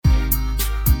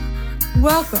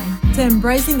Welcome to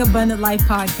Embracing Abundant Life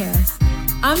podcast.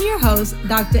 I'm your host,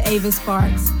 Dr. Ava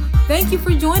Sparks. Thank you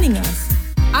for joining us.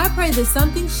 I pray that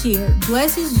something shared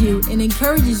blesses you and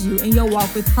encourages you in your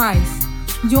walk with Christ.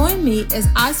 Join me as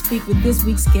I speak with this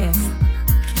week's guest.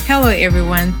 Hello,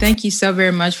 everyone. Thank you so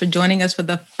very much for joining us for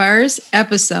the first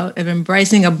episode of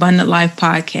Embracing Abundant Life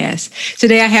podcast.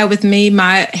 Today, I have with me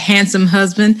my handsome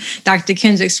husband, Dr.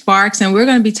 Kendrick Sparks, and we're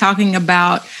going to be talking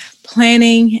about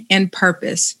planning and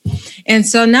purpose. And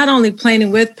so not only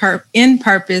planning with in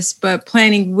purpose, but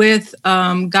planning with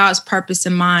God's purpose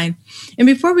in mind. And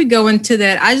before we go into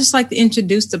that, I just like to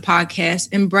introduce the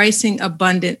podcast, Embracing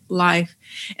Abundant Life.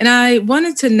 And I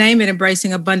wanted to name it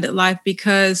Embracing Abundant Life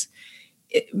because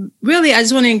really, I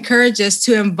just want to encourage us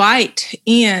to invite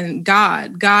in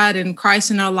God and Christ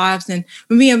in our lives. And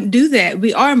when we do that,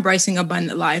 we are embracing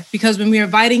abundant life, because when we're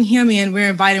inviting him in, we're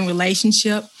inviting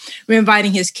relationship, we're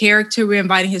inviting his character, we're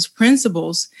inviting his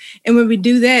principles. And when we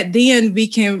do that, then we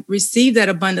can receive that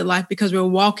abundant life because we're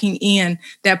walking in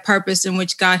that purpose in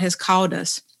which God has called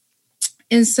us.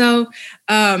 And so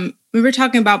when we're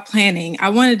talking about planning, I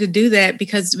wanted to do that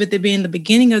because with it being the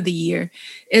beginning of the year,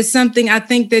 it's something I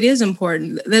think that is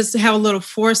important. Let's have a little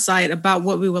foresight about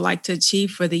what we would like to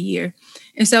achieve for the year.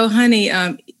 And so, honey,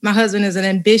 my husband is an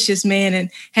ambitious man and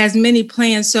has many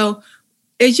plans. So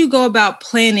as you go about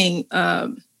planning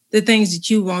the things that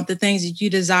you want, the things that you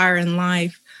desire in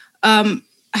life,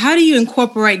 how do you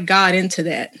incorporate God into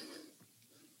that?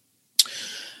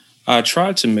 I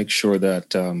try to make sure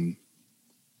that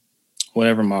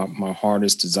whatever my heart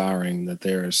is desiring, that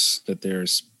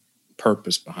there's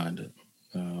purpose behind it,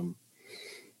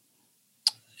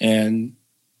 and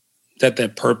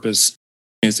that purpose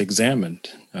is examined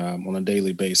on a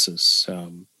daily basis.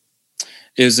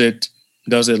 Does it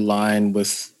line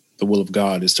with the will of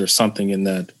God? Is there something in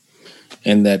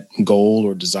that goal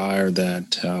or desire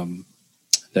that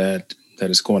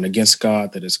is going against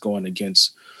God, that is going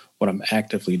against what I'm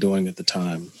actively doing at the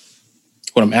time?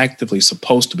 What I'm actively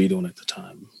supposed to be doing at the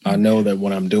time. I know that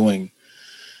what I'm doing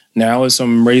now is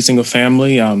I'm raising a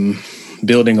family. I'm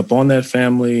building upon that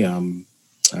family. I'm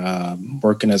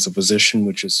working as a physician,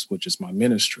 which is my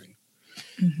ministry.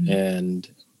 Mm-hmm. And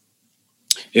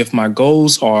if my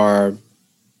goals are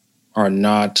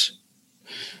not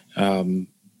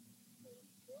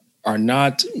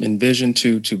envisioned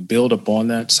to build upon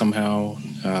that somehow,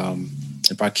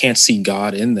 if I can't see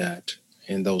God in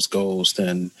those goals,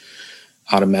 then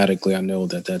automatically I know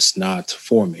that that's not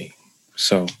for me.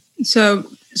 So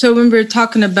when we're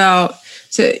talking about,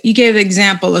 so you gave an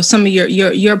example of some of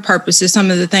your purposes, some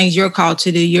of the things you're called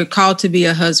to do. You're called to be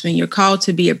a husband. You're called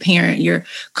to be a parent. You're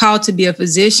called to be a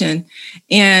physician.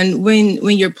 And when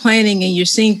you're planning and you're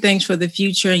seeing things for the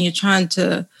future and you're trying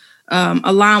to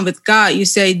align with God, you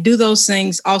say, do those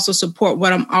things also support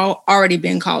what I'm already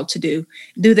been called to do?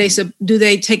 Do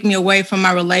they take me away from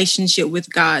my relationship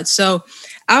with God? So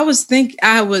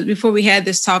before we had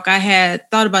this talk, I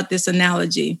had thought about this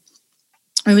analogy.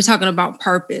 We were talking about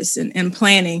purpose and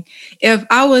planning. If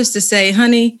I was to say,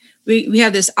 honey, we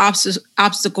have this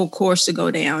obstacle course to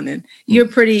go down, and you're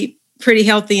pretty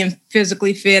healthy and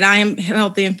physically fit. I am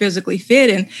healthy and physically fit.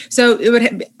 And so it would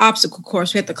have obstacle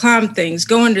course. We have to climb things,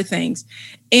 go under things.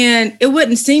 And it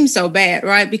wouldn't seem so bad,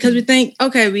 right? Because we think,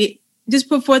 okay, we just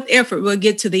put forth effort, we'll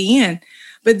get to the end.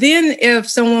 But then if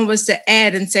someone was to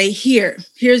add and say, here's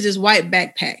this white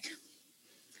backpack.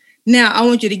 Now I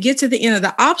want you to get to the end of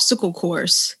the obstacle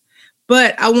course,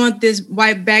 but I want this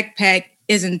white backpack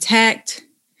is intact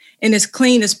and as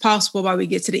clean as possible while we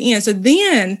get to the end. So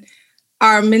then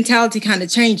our mentality kind of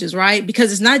changes, right?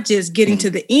 Because it's not just getting to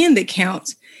the end that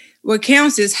counts. What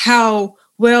counts is how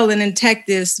well and intact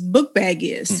this book bag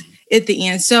is at the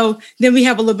end. So then we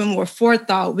have a little bit more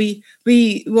forethought. We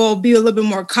will be a little bit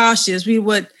more cautious. We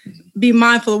would be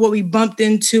mindful of what we bumped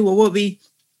into or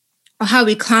how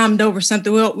we climbed over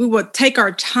something. We would take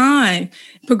our time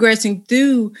progressing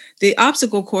through the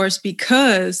obstacle course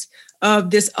because of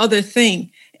this other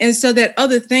thing. And so that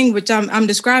other thing, which I'm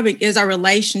describing, is our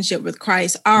relationship with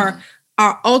Christ, our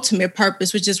ultimate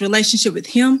purpose, which is relationship with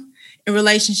him and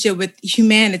relationship with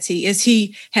humanity as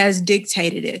he has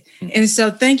dictated it. And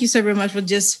so thank you so very much for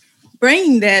just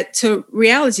bringing that to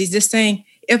reality, just saying,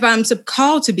 if I'm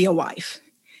called to be a wife,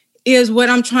 is what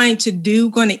I'm trying to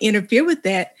do going to interfere with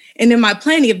that? And in my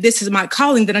planning, if this is my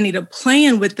calling, then I need to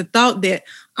plan with the thought that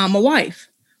I'm a wife,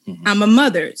 I'm a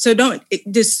mother. So don't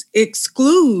just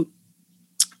exclude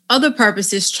other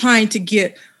purposes trying to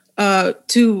get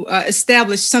to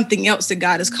establish something else that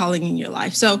God is calling in your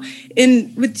life. So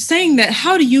with saying that,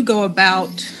 how do you go about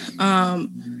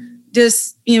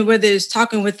just, whether it's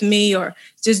talking with me or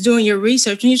just doing your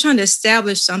research, and you're trying to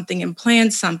establish something and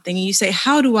plan something, and you say,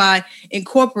 how do I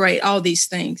incorporate all these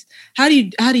things? How do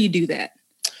you do that?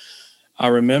 I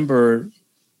remember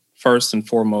first and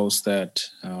foremost that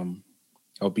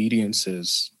obedience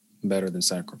is better than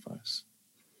sacrifice.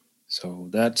 So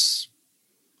that's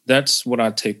what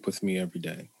I take with me every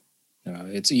day.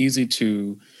 It's easy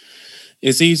to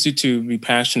be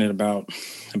passionate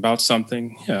about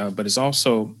something, but it's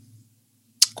also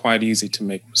quite easy to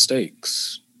make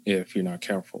mistakes if you're not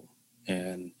careful.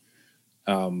 And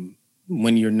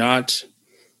when you're not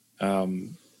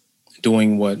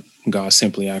doing what God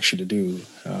simply asks you to do,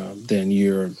 then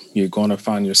you're going to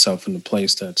find yourself in a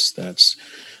place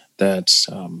that's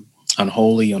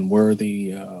unholy, unworthy.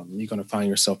 You're going to find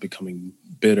yourself becoming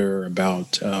bitter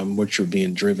about what you're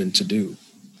being driven to do.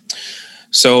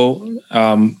 So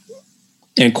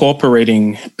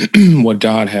incorporating what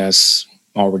God has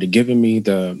already given me,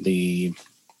 the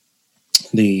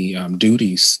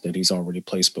duties that He's already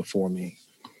placed before me,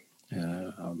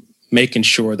 making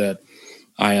sure that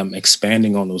I am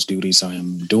expanding on those duties. I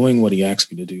am doing what He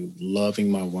asked me to do,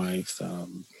 loving my wife,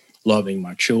 loving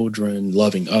my children,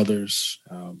 loving others.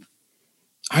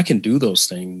 I can do those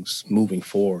things moving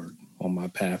forward on my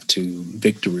path to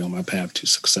victory, on my path to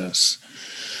success.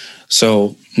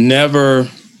 So never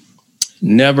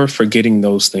forgetting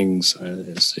those things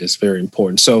is very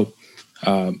important. So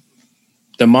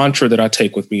the mantra that I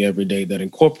take with me every day that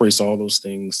incorporates all those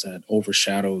things, that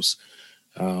overshadows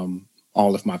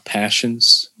all of my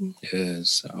passions,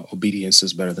 is obedience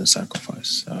is better than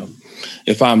sacrifice.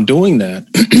 If I'm doing that,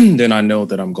 then I know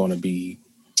that I'm going to be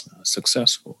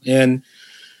successful, and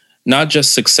not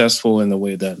just successful in the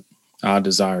way that I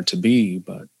desire to be,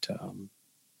 but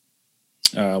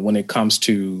when it comes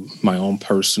to my own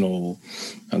personal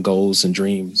goals and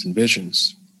dreams and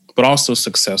visions, but also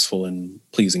successful in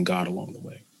pleasing God along the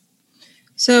way.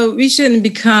 So we shouldn't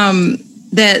become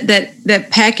that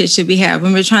package that we have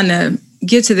when we're trying to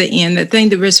get to the end, that thing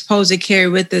that we're supposed to carry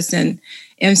with us and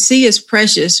see as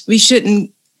precious. We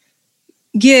shouldn't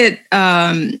get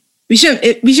we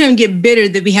shouldn't get bitter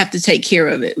that we have to take care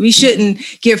of it. We shouldn't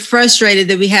get frustrated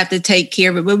that we have to take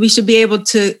care of it, but we should be able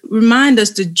to remind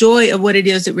us the joy of what it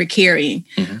is that we're carrying.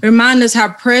 Mm-hmm. Remind us how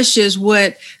precious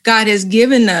what God has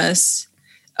given us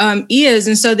is,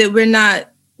 and so that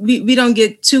we don't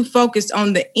get too focused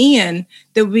on the end,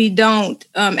 that we don't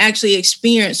actually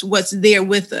experience what's there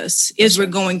with us as we're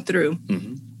going through.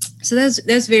 Mm-hmm. So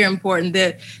that's very important,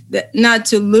 that not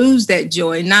to lose that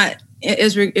joy, not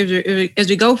as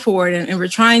we go forward and we're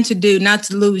trying to do, not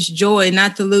to lose joy,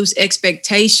 not to lose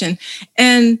expectation,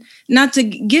 and not to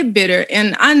get bitter.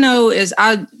 And I know as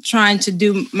I'm trying to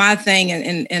do my thing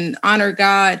and honor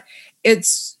God,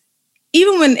 it's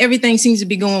even when everything seems to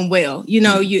be going well,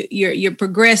 you're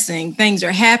progressing, things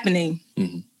are happening.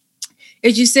 Mm-hmm.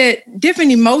 As you said,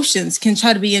 different emotions can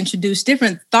try to be introduced,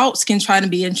 different thoughts can try to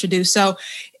be introduced. So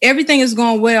everything is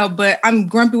going well, but I'm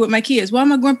grumpy with my kids. Why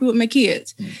am I grumpy with my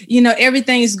kids? Mm-hmm.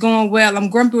 Everything is going well.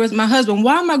 I'm grumpy with my husband.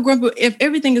 Why am I grumpy if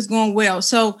everything is going well?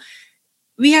 So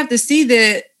we have to see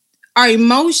that our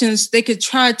emotions, they could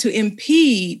try to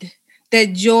impede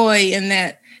that joy and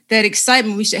that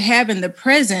excitement we should have in the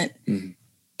present. Mm-hmm.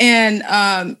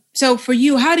 And so for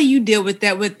you, how do you deal with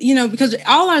that? Because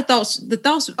all our thoughts,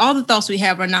 all the thoughts we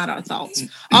have are not our thoughts.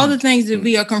 All the things that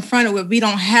we are confronted with, we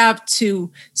don't have to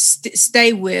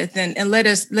stay with and let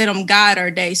them guide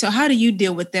our day. So how do you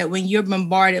deal with that when you're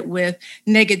bombarded with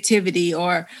negativity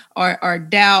or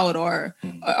doubt or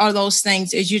those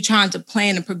things as you're trying to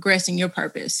plan and progress in your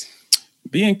purpose?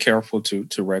 Being careful to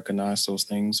recognize those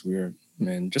things.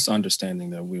 And just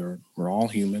understanding that we're all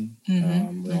human.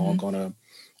 Mm-hmm. We're all going to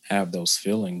have those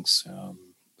feelings.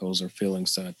 Those are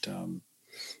feelings that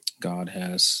God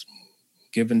has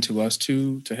given to us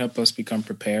to help us become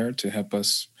prepared, to help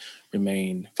us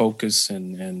remain focused,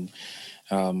 and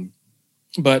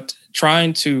but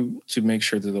trying to make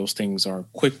sure that those things are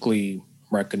quickly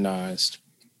recognized.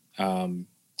 And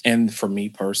for me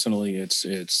personally,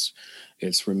 it's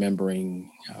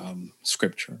remembering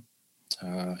Scripture.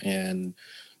 And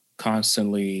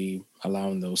constantly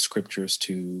allowing those scriptures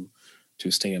to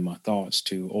stay in my thoughts,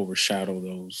 to overshadow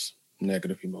those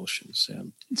negative emotions.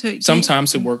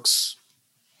 Sometimes it works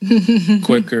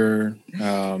quicker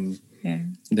than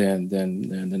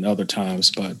other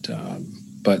times,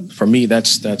 but for me,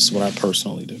 that's what I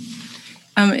personally do.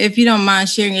 If you don't mind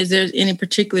sharing, is there any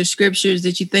particular scriptures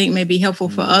that you think may be helpful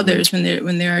for others when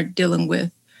they're dealing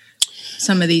with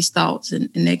some of these thoughts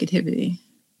and negativity?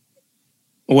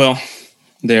 Well,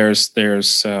 there's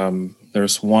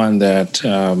one that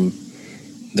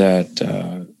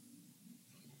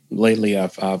lately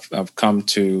I've come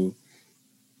to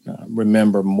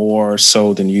remember more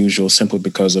so than usual, simply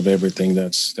because of everything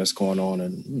that's going on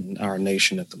in our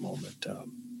nation at the moment.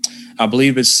 I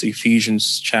believe it's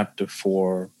Ephesians chapter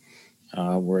 4,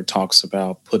 where it talks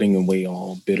about putting away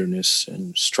all bitterness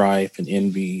and strife and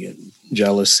envy and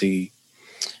jealousy,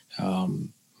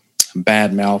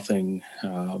 bad mouthing,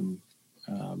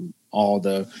 all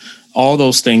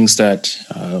those things that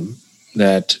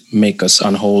make us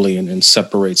unholy and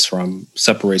separates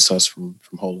us from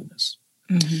holiness.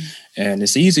 Mm-hmm. And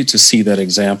it's easy to see that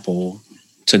example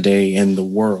today in the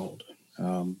world.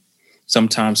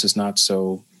 Sometimes it's not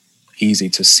so easy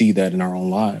to see that in our own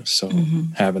lives. So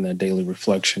having that daily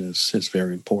reflection is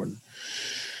very important.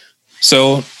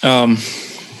 So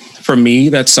for me,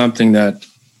 that's something that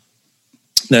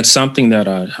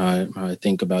I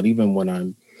think about even when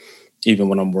I'm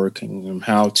working, and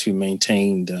how to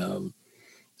maintain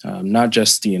not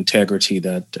just the integrity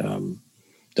that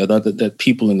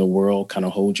people in the world kind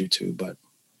of hold you to, but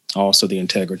also the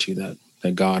integrity that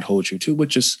God holds you to,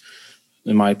 which is,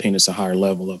 in my opinion, is a higher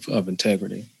level of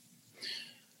integrity.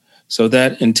 So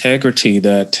that integrity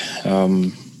that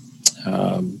I'm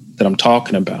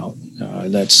talking about,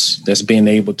 that's being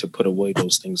able to put away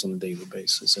those things on a daily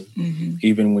basis, and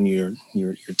even when you're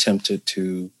tempted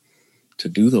to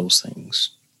do those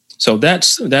things. So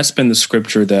that's been the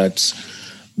scripture that's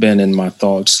been in my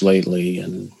thoughts lately,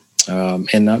 and I'm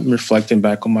reflecting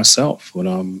back on myself when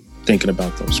I'm thinking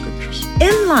about those scriptures.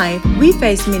 In life, we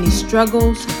face many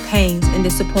struggles, pains, and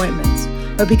disappointments,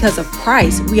 but because of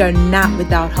Christ, we are not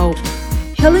without hope.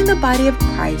 Healing the Body of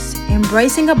Christ,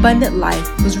 Embracing Abundant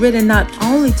Life was written not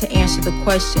only to answer the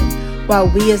question why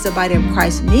we as the body of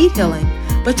Christ need healing,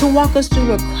 but to walk us through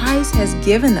what Christ has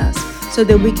given us so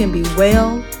that we can be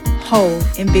well, whole,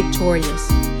 and victorious.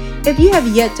 If you have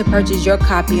yet to purchase your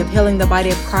copy of Healing the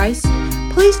Body of Christ,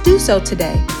 please do so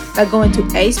today by going to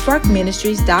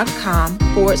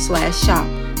asparkministries.com/shop.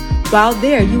 While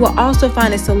there, you will also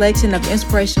find a selection of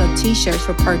inspirational t-shirts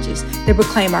for purchase that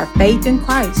proclaim our faith in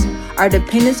Christ, our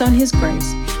dependence on His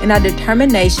grace, and our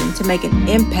determination to make an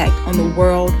impact on the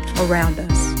world around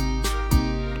us.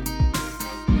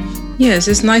 Yes,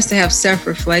 it's nice to have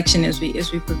self-reflection as we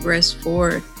progress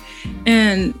forward.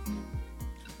 And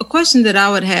a question that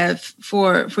I would have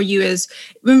for you is,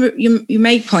 remember, you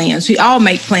make plans. We all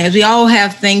make plans. We all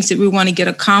have things that we want to get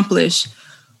accomplished.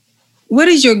 What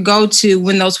is your go-to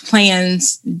when those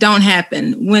plans don't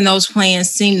happen, when those plans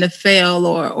seem to fail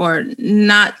or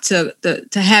not to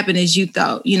happen as you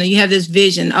thought? You know, you have this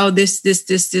vision,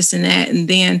 this, and that, and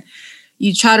then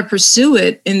you try to pursue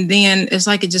it, and then it's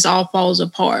like it just all falls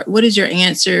apart. What is your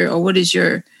answer, or what is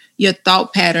your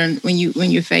thought pattern when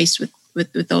you're faced with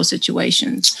those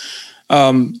situations?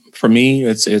 For me,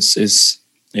 it's to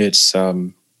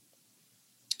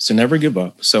never give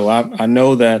up. So I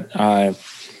know that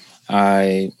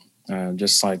I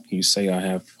just like you say, I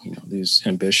have these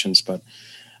ambitions, but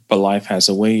life has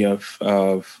a way of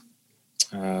or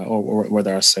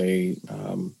whether I say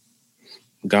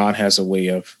God has a way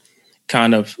of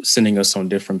kind of sending us on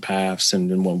different paths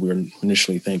than what we were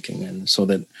initially thinking, and so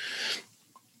that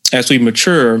as I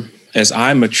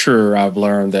mature, I've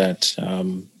learned that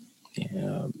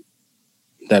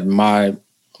that my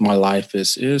life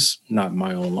is not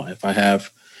my own life. I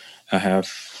have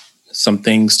some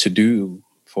things to do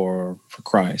for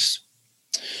Christ,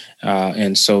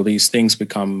 and so these things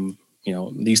become,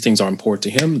 these things are important to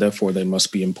Him. Therefore, they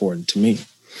must be important to me.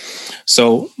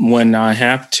 So when I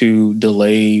have to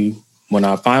delay, when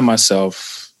I find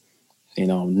myself,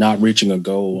 not reaching a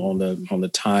goal on the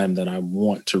time that I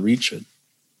want to reach it,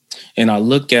 and I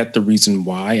look at the reason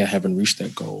why I haven't reached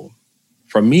that goal,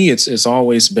 for me, it's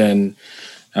always been,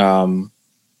 I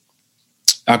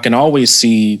can always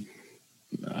see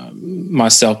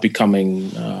myself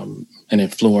becoming an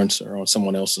influencer on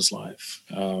someone else's life,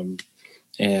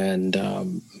 and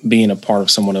being a part of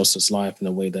someone else's life in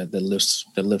a way that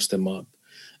lifts them up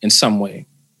in some way,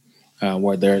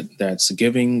 whether that's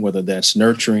giving, whether that's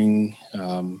nurturing,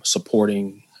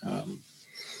 supporting,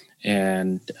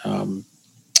 and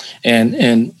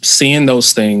seeing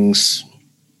those things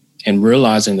and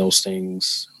realizing those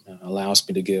things allows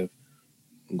me to give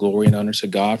glory and honor to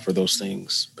God for those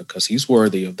things, because He's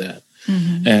worthy of that.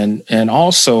 Mm-hmm. And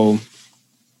also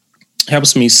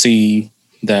helps me see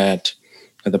that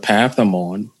the path I'm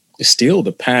on is still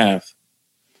the path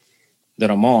that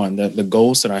I'm on, that the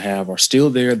goals that I have are still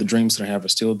there, the dreams that I have are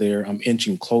still there. I'm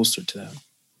inching closer to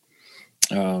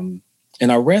them.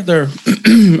 And I rather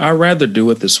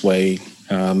do it this way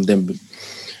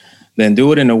than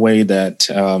do it in a way that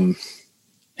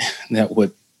that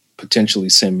would potentially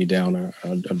send me down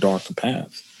a darker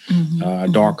path. a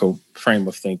darker frame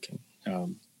of thinking.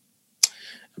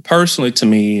 Personally, to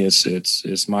me,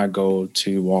 it's my goal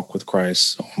to walk with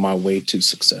Christ on my way to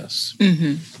success.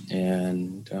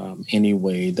 And any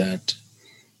way that,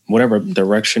 whatever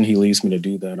direction he leads me to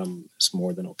do that, it's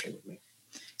more than okay with me.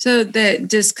 So that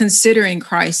just considering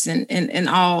Christ and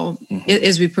all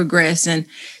as we progress and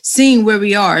seeing where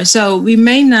we are. So we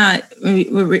may not,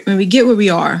 when we get where we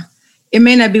are, it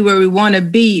may not be where we want to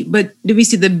be, but do we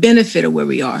see the benefit of where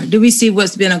we are? Do we see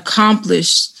what's been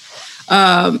accomplished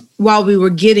while we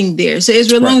were getting there? So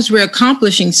as long as we're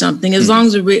accomplishing something, as long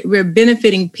as we're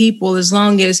benefiting people, as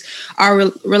long as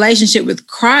our relationship with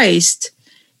Christ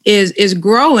is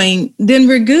growing, then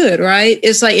we're good, right?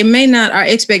 It's like our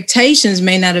expectations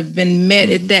may not have been met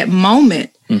at that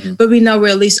moment, but we know we're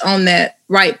at least on that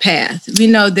right path. We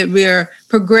know that we're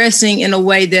progressing in a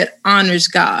way that honors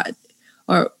God.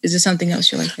 Or is there something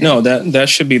else you like? No, that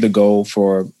should be the goal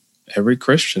for every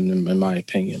Christian, in my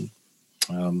opinion.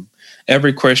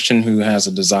 Every Christian who has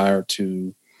a desire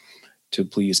to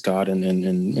please God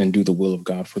and do the will of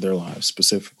God for their lives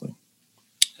specifically.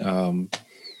 And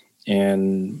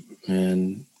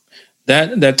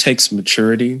that takes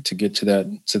maturity to get to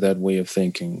that way of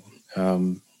thinking.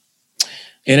 And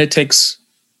it takes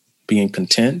being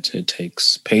content. It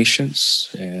takes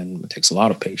patience, and it takes a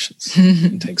lot of patience.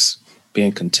 It takes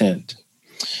being content.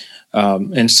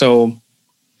 And so,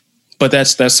 but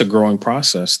that's a growing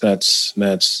process. That's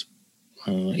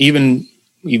even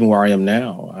where I am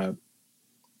now, I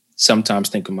sometimes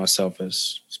think of myself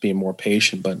as being more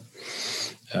patient, but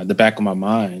the back of my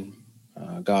mind,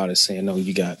 God is saying, no,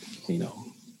 you got,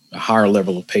 a higher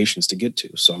level of patience to get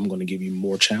to. So I'm going to give you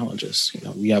more challenges.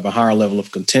 You have a higher level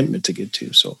of contentment to get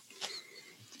to. So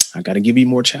I got to give you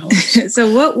more challenges.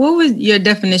 So what would your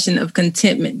definition of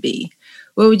contentment be?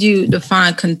 What would you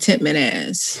define contentment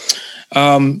as?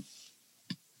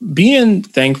 Being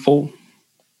thankful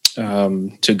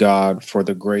to God for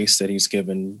the grace that he's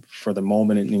given for the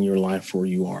moment in your life where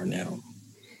you are now.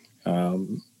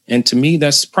 And to me,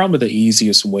 that's probably the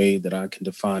easiest way that I can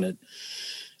define it.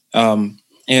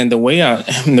 And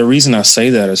the reason I say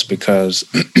that is because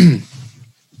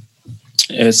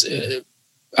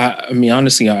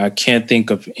honestly, I can't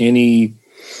think of any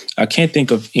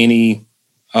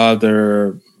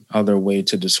other way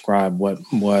to describe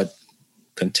what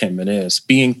contentment is.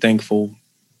 Being thankful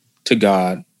to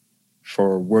God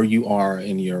for where you are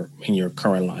in your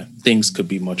current life. Things could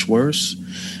be much worse,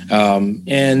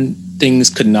 and things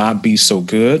could not be so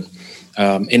good.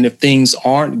 And if things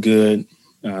aren't good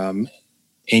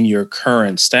in your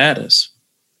current status,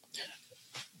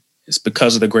 it's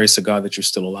because of the grace of God that you're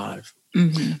still alive.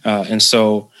 And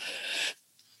so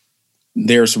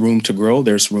there's room to grow.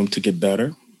 There's room to get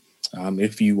better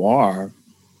if you are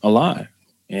alive,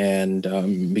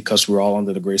 and because we're all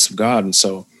under the grace of God. And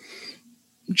so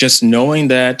just knowing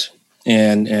that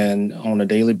and on a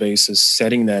daily basis,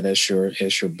 setting that as your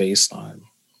baseline,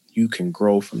 you can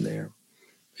grow from there.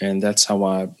 And that's how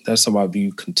I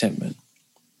view contentment.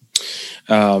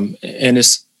 And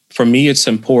for me, it's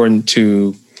important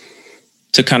to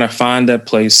kind of find that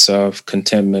place of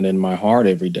contentment in my heart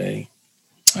every day.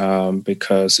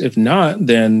 Because if not,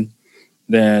 then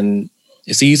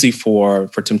it's easy for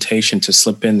temptation to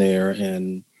slip in there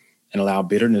and allow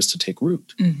bitterness to take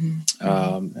root.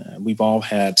 We've all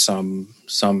had some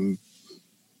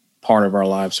part of our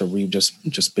lives where we've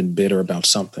just been bitter about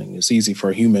something. It's easy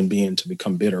for a human being to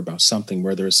become bitter about something,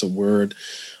 whether it's a word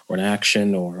or an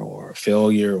action or a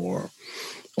failure or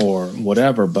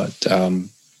whatever. But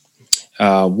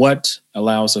what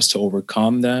allows us to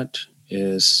overcome that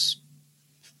is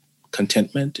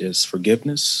contentment, is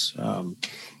forgiveness.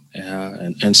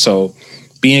 And so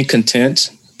being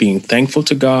content, being thankful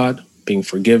to God, being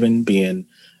forgiven, being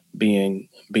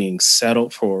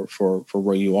settled for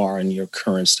where you are in your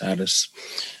current status,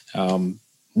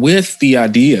 with the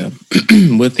idea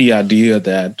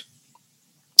that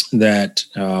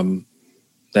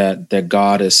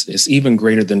God is even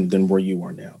greater than where you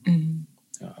are now,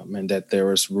 and that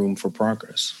there is room for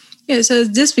progress. Yeah, so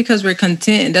just because we're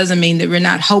content, it doesn't mean that we're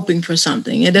not hoping for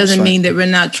something. It doesn't mean that we're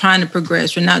not trying to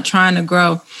progress. We're not trying to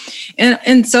grow. And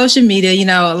in social media,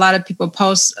 a lot of people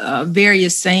post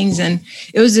various things. And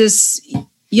it was this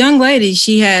young lady.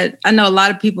 I know a lot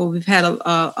of people, we've had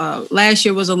last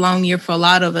year was a long year for a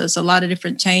lot of us, a lot of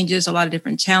different changes, a lot of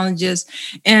different challenges.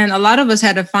 And a lot of us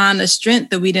had to find a strength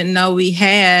that we didn't know we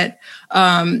had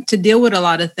to deal with a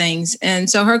lot of things. And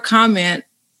so her comment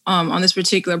on this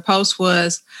particular post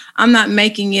was, I'm not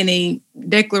making any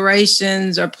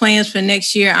declarations or plans for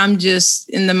next year. I'm just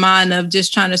in the mind of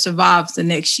just trying to survive the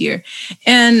next year.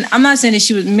 And I'm not saying that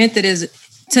she was meant that as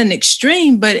to an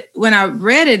extreme, but when I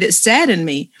read it, it saddened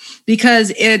me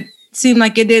because it seemed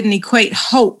like it didn't equate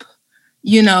hope,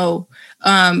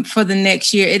 for the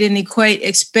next year. It didn't equate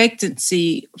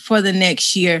expectancy for the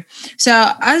next year. So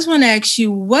I just want to ask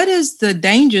you, what is the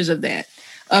dangers of that?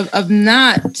 Of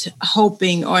not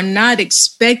hoping or not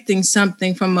expecting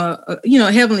something from a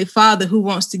Heavenly Father who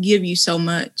wants to give you so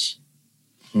much?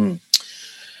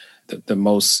 The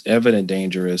most evident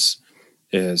danger is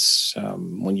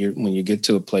when you get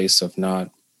to a place of not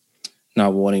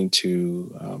wanting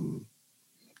to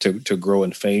grow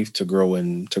in faith, to grow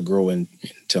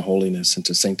into holiness,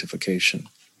 into sanctification,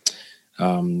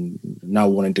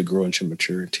 not wanting to grow into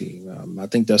maturity. I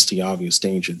think that's the obvious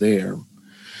danger there.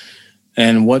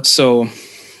 And what's so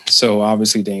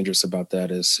obviously dangerous about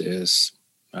that is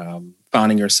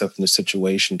finding yourself in a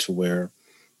situation to where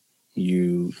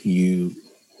you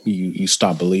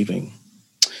stop believing,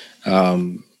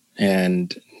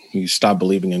 and you stop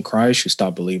believing in Christ. You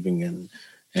stop believing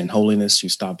in holiness. You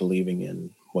stop believing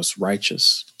in what's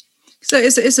righteous. So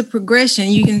it's a progression.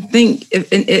 You can think it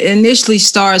initially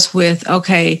starts with,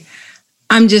 okay,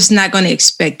 I'm just not going to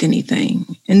expect anything,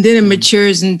 and then it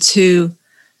matures into,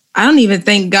 I don't even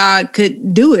think God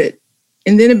could do it.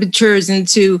 And then it matures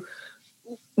into,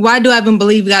 why do I even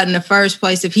believe God in the first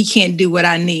place if he can't do what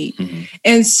I need? Mm-hmm.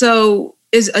 And so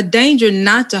it's a danger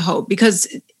not to hope, because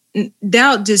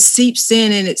doubt just seeps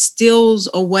in and it steals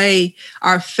away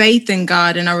our faith in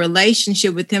God and our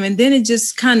relationship with him. And then it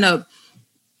just kind of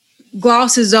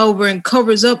glosses over and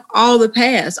covers up all the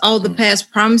past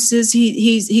promises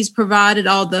he's provided,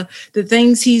 all the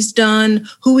things he's done,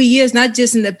 who he is, not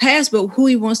just in the past, but who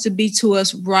he wants to be to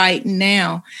us right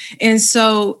now. And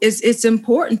so it's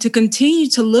important to continue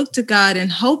to look to God and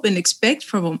hope and expect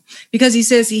from him, because he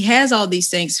says he has all these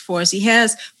things for us. He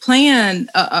has planned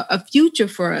a future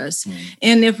for us.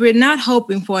 And if we're not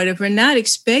hoping for it, if we're not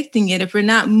expecting it, if we're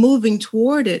not moving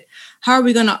toward it, how are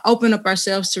we going to open up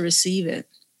ourselves to receive it?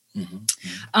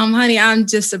 Mm-hmm. Honey, I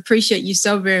just appreciate you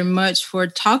so very much for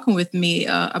talking with me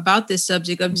about this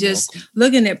subject of just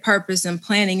looking at purpose and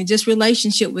planning and just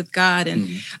relationship with God. And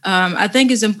I think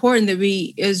it's important that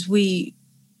as we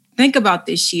think about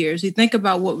this year, as we think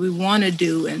about what we want to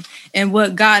do and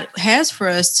what God has for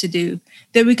us to do,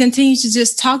 that we continue to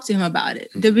just talk to him about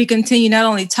it, that we continue not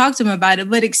only talk to him about it,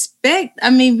 but we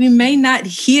may not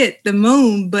hit the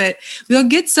moon, but we'll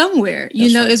get somewhere,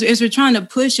 right. As we're trying to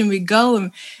push and we go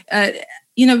and,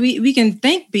 we can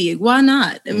think big. Why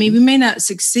not? I mean, we may not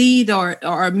succeed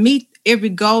or meet every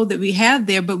goal that we have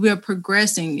there, but we are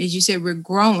progressing. As you said, we're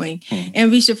growing, and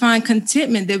we should find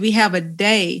contentment that we have a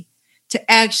day to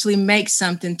actually make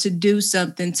something, to do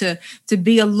something, to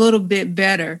be a little bit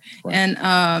better. Right.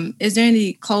 And is there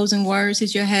any closing words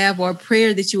that you have, or a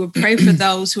prayer that you would pray for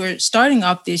those who are starting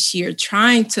off this year,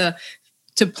 trying to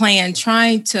plan,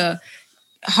 trying to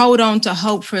hold on to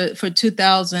hope for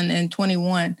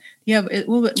 2021?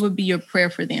 What would be your prayer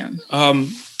for them?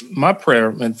 My prayer,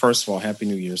 and first of all, Happy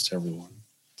New Year's to everyone.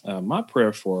 My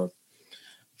prayer for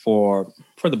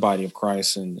the body of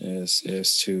Christ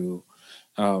is to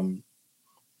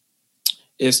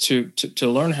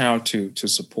learn how to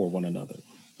support one another.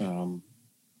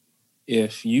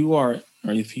 If you are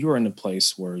in a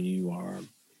place where you are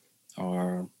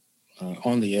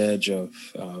on the edge of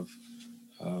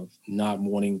not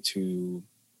wanting to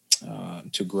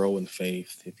grow in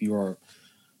faith, if you are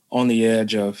on the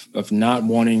edge of not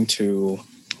wanting to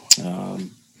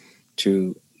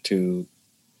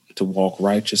walk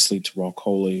righteously, to walk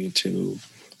holy, to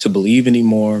believe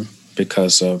anymore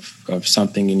because of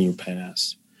something in your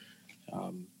past,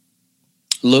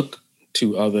 look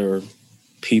to other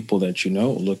people that you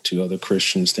know, look to other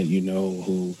Christians that you know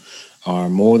who are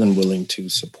more than willing to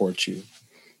support you.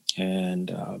 And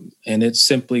it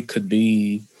simply could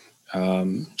be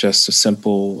just a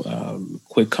simple,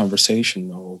 quick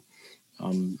conversation. Oh,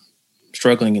 I'm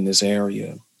struggling in this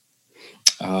area.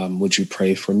 Would you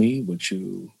pray for me? Would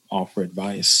you offer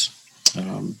advice?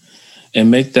 And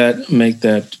make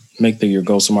that your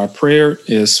goal. So my prayer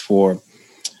is for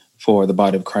the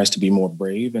body of Christ to be more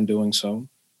brave in doing so,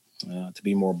 to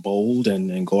be more bold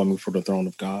and going before the throne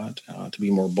of God, to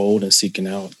be more bold and seeking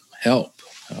out help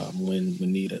when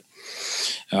needed.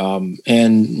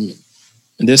 And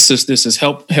this is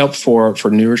help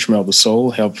for nourishment of the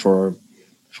soul, help for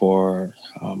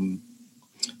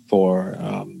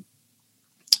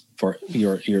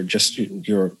your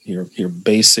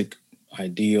basic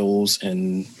ideals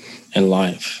in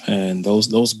life, and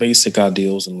those basic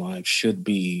ideals in life should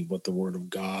be what the Word of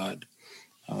God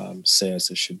says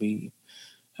it should be.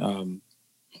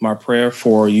 My prayer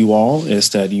for you all is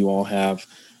that you all have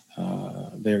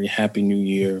a very happy New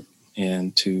Year,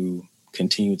 and to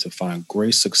continue to find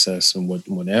great success in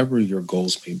whatever your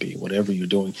goals may be, whatever you're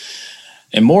doing.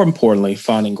 And more importantly,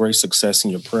 finding great success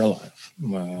in your prayer life,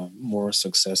 more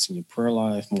success in your prayer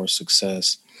life, more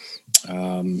success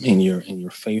in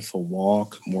your faithful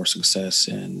walk, more success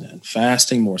in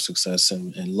fasting, more success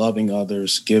in loving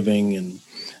others, giving,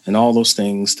 and all those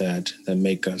things that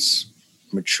make us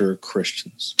mature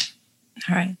Christians.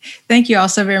 All right. Thank you all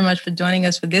so very much for joining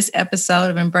us for this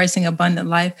episode of Embracing Abundant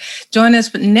Life. Join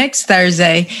us next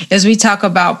Thursday as we talk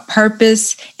about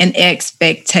purpose and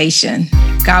expectation.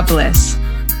 God bless.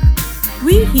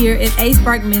 We here at A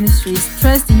Spark Ministries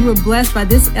trust that you were blessed by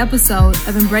this episode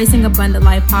of Embracing Abundant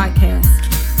Life podcast.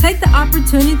 Take the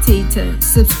opportunity to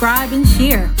subscribe and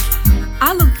share.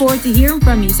 I look forward to hearing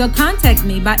from you, so contact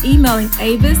me by emailing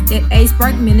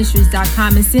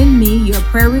avis@asparkministries.com and send me your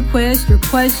prayer requests, your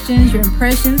questions, your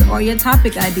impressions, or your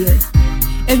topic ideas.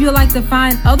 If you'd like to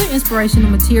find other inspirational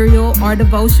material or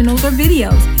devotionals or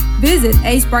videos, visit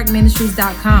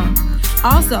asparkministries.com.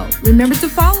 Also, remember to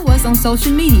follow us on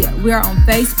social media. We are on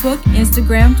Facebook,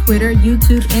 Instagram, Twitter,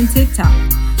 YouTube, and TikTok.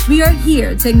 We are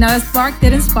here to ignite a spark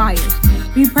that inspires.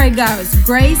 We pray God's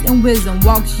grace and wisdom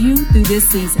walks you through this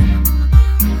season.